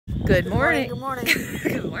Good morning. Good morning.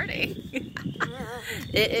 Good morning.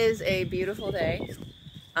 It is a beautiful day.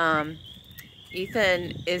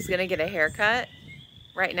 Ethan is gonna get a haircut.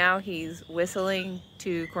 Right now he's whistling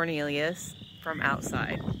to Cornelius from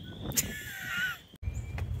outside.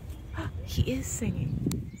 He is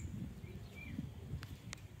singing.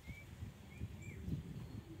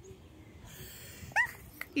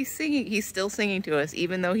 He's singing. He's still singing to us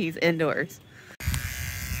even though he's indoors.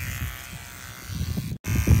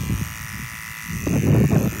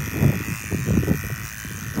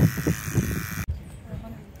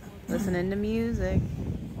 Listening to music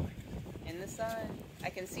in the sun. I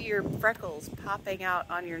can see your freckles popping out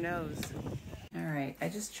on your nose. All right, I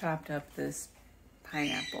just chopped up this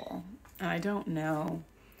pineapple. I don't know.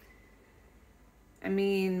 I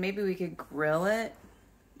mean, maybe we could grill it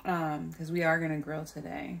because we are gonna grill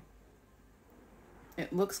today.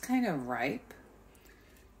 It looks kind of ripe.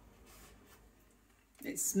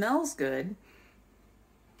 It smells good.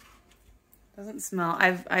 Doesn't smell.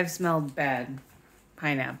 I've smelled bad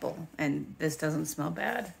pineapple, and this doesn't smell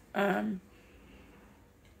bad. I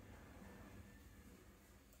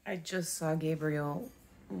just saw Gabriel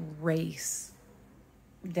race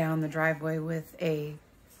down the driveway with a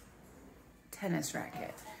tennis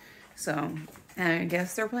racket. So I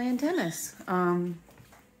guess they're playing tennis. I'm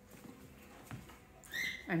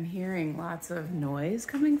hearing lots of noise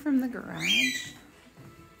coming from the garage.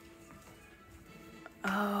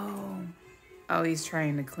 Oh, he's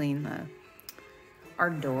trying to clean our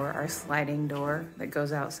door, our sliding door that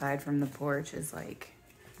goes outside from the porch is like,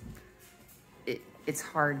 it's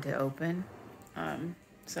hard to open.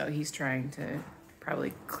 So he's trying to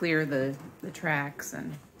probably clear the tracks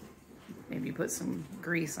and maybe put some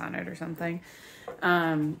grease on it or something.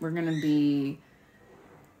 We're gonna be,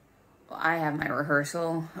 I have my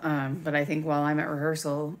rehearsal, but I think while I'm at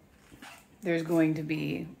rehearsal, there's going to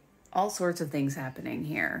be all sorts of things happening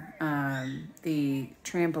here. The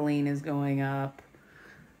trampoline is going up.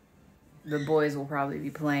 The boys will probably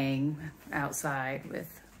be playing outside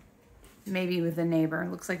maybe with a neighbor.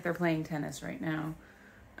 Looks like they're playing tennis right now.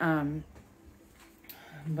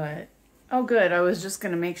 But, oh good, I was just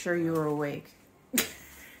gonna make sure you were awake.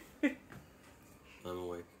 I'm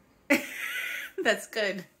awake. That's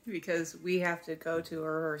good, because we have to go to a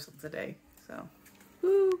rehearsal today, so.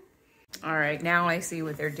 Woo. All right, now I see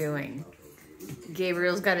what they're doing.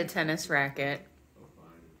 Gabriel's got a tennis racket.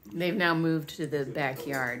 They've now moved to the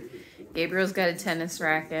backyard. Gabriel's got a tennis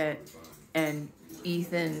racket, and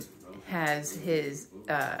Ethan has his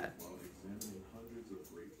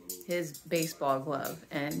baseball glove,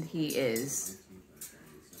 and he's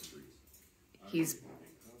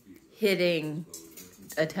hitting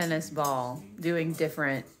a tennis ball, doing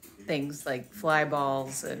different things like fly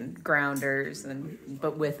balls and grounders,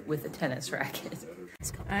 but with a tennis racket.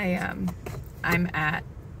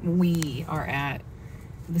 We are at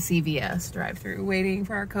the CVS drive-thru waiting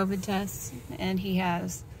for our COVID tests, and he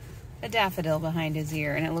has a daffodil behind his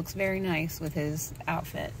ear, and it looks very nice with his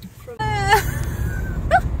outfit.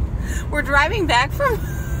 We're driving back from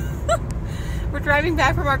our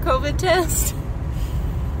COVID test,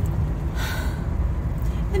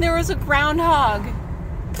 and there was a groundhog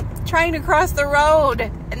trying to cross the road,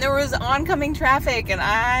 and there was oncoming traffic, and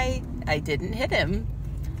I didn't hit him.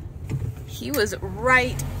 He was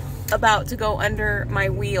right about to go under my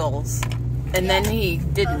wheels, and then he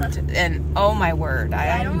didn't, and oh my word.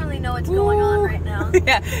 I don't really know what's going on right now.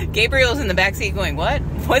 Yeah, Gabriel's in the backseat going, what?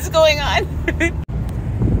 What's going on?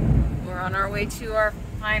 We're on our way to our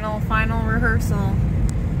final rehearsal.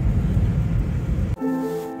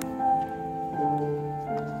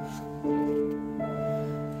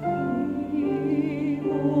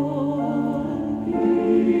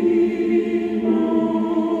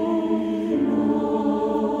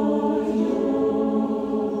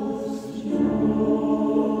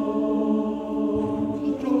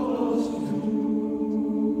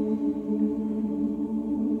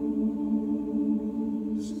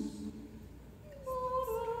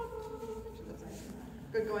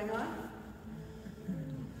 Good going on?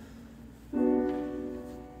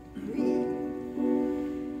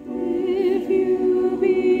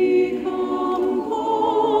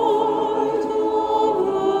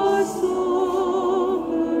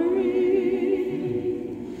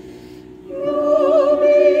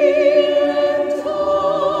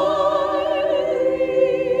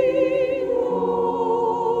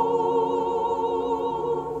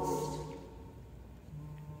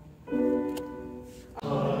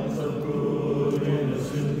 Of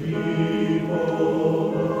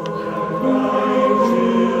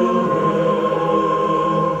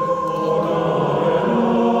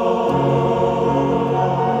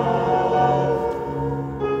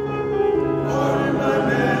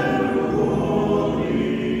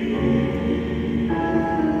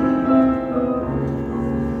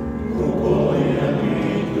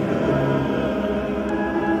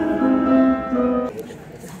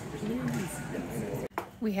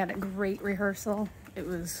We had a great rehearsal. It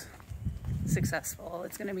was successful.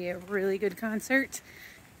 It's going to be a really good concert.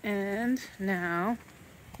 And now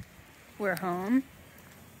we're home.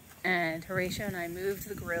 And Horatio and I moved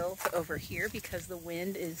the grill to over here because the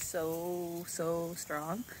wind is so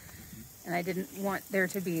strong. And I didn't want there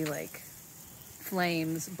to be like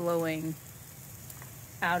flames blowing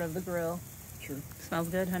out of the grill. Sure. Smells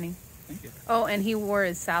good, honey. Thank you. Oh, and he wore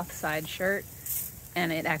his South Side shirt,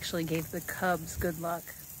 and it actually gave the Cubs good luck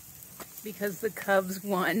because the Cubs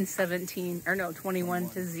won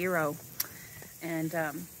 21-0. And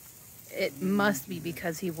it must be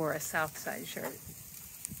because he wore a South Side shirt.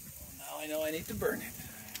 Now I know I need to burn it.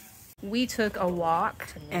 We took a walk,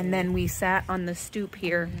 and then we sat on the stoop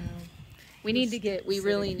here. We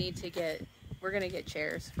really need to get, we're going to get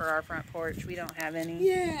chairs for our front porch. We don't have any.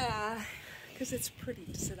 Yeah, because it's pretty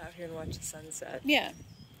to sit out here and watch the sunset. Yeah.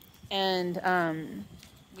 And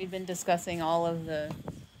we've been discussing all of the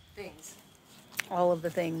Things.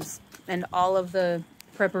 and all of the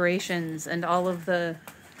preparations and all of the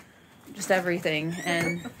just everything.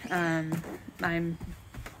 And I'm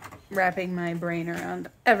wrapping my brain around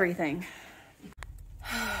everything.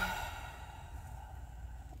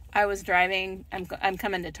 I was driving. I'm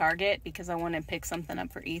coming to Target because I want to pick something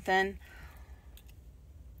up for Ethan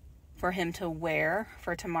for him to wear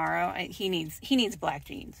for tomorrow. He needs black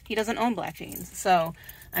jeans. He doesn't own black jeans, so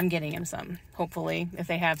I'm getting him some. Hopefully, if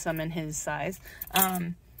they have some in his size.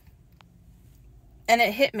 And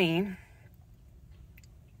it hit me.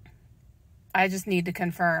 I just need to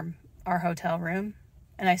confirm our hotel room,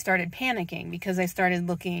 and I started panicking because I started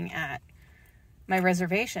looking at my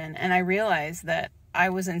reservation, and I realized that I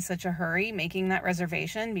was in such a hurry making that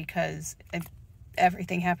reservation because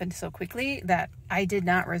everything happened so quickly that I did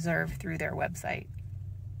not reserve through their website.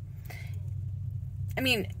 I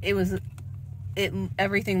mean,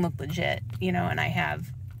 everything looked legit, you know, and I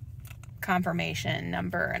have confirmation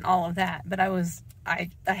number and all of that, but I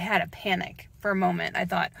had a panic for a moment. I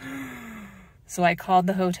thought, so I called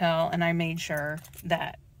the hotel and I made sure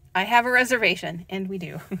that I have a reservation, and we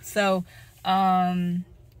do. So,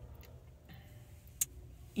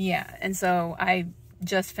 yeah, and so I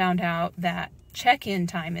just found out that check-in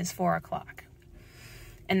time is 4 o'clock.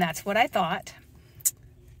 And that's what I thought.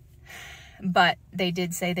 But they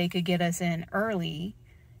did say they could get us in early,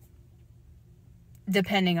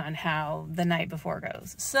 depending on how the night before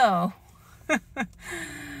goes. So,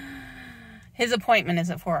 his appointment is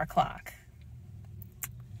at 4 o'clock.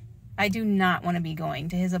 I do not want to be going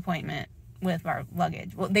to his appointment with our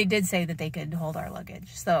luggage. Well, they did say that they could hold our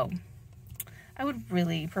luggage. So, I would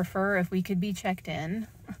really prefer if we could be checked in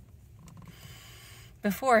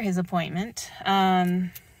before his appointment.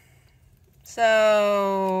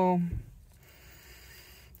 So,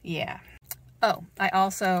 yeah. Oh, I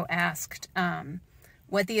also asked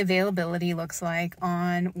what the availability looks like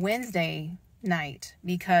on Wednesday night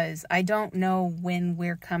because I don't know when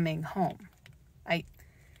we're coming home.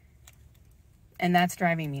 And that's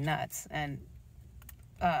driving me nuts. And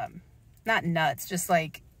not nuts, just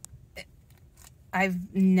like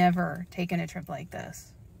I've never taken a trip like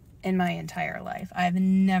this in my entire life. I've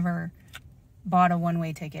never bought a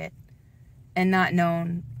one-way ticket and not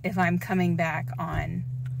known if I'm coming back on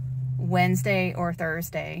Wednesday or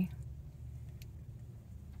Thursday.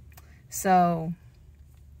 So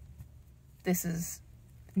this is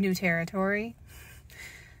new territory.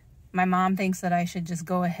 My mom thinks that I should just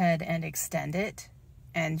go ahead and extend it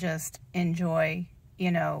and just enjoy,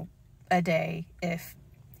 you know, a day if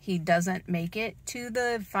he doesn't make it to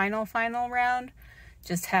the final round.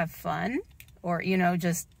 Just have fun, or, you know,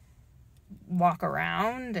 just walk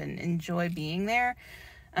around and enjoy being there.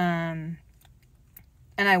 And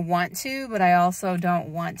I want to, but I also don't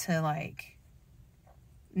want to, like,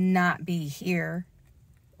 not be here,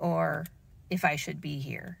 or if I should be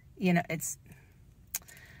here. You know,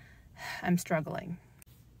 I'm struggling.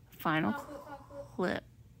 Final clip.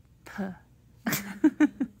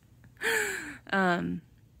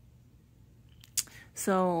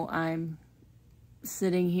 So I'm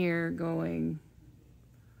sitting here going,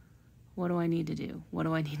 what do I need to do? What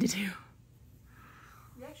do I need to do? You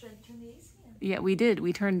actually had to turn the AC on. Yeah, we did.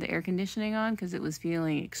 We turned the air conditioning on because it was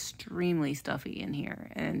feeling extremely stuffy in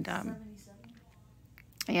here. And, 77.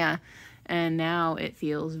 yeah, and now it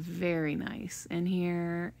feels very nice in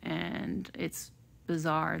here. And it's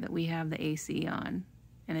bizarre that we have the AC on.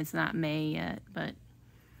 And it's not May yet, but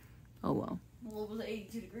oh well. Well, it was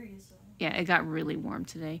 82 degrees, so. Yeah, it got really warm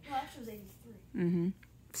today. Well, actually, it was 83. Mm-hmm.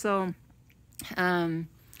 So, I'm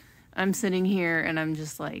sitting here and I'm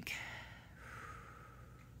just like,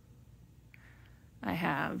 I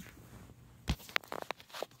have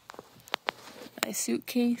my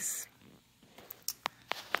suitcase.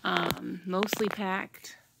 Mostly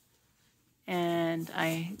packed. And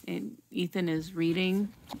Ethan is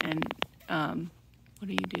reading. And what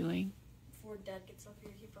are you doing? Before Dad gets up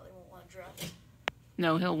here, he probably won't want to draft.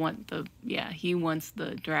 No, he'll want he wants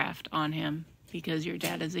the draft on him because your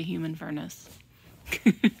dad is a human furnace.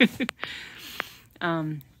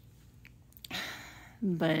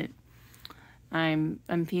 But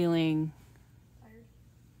I'm feeling Tired?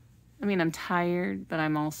 I mean, I'm tired, but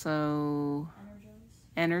I'm also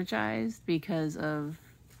energized because of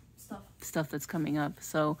stuff that's coming up.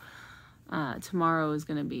 So tomorrow is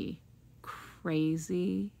going to be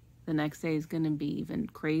crazy. The next day is going to be even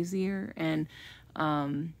crazier. And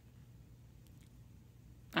I'm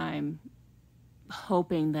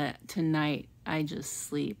hoping that tonight I just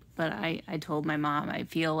sleep. But I told my mom I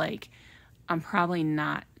feel like I'm probably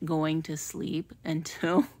not going to sleep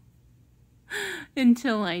until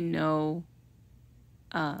I know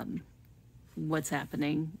what's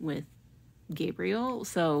happening with Gabriel.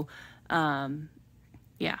 So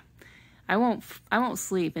yeah, I won't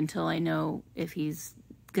sleep until I know if he's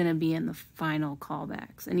gonna be in the final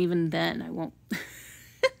callbacks, and even then I won't.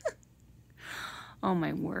 Oh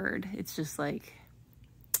my word, it's just like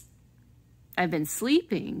I've been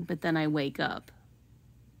sleeping, but then I wake up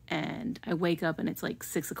and it's like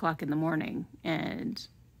 6 o'clock in the morning, and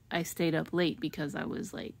I stayed up late because I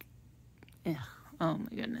was like, ugh, oh my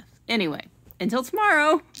goodness. Anyway, until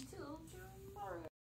tomorrow.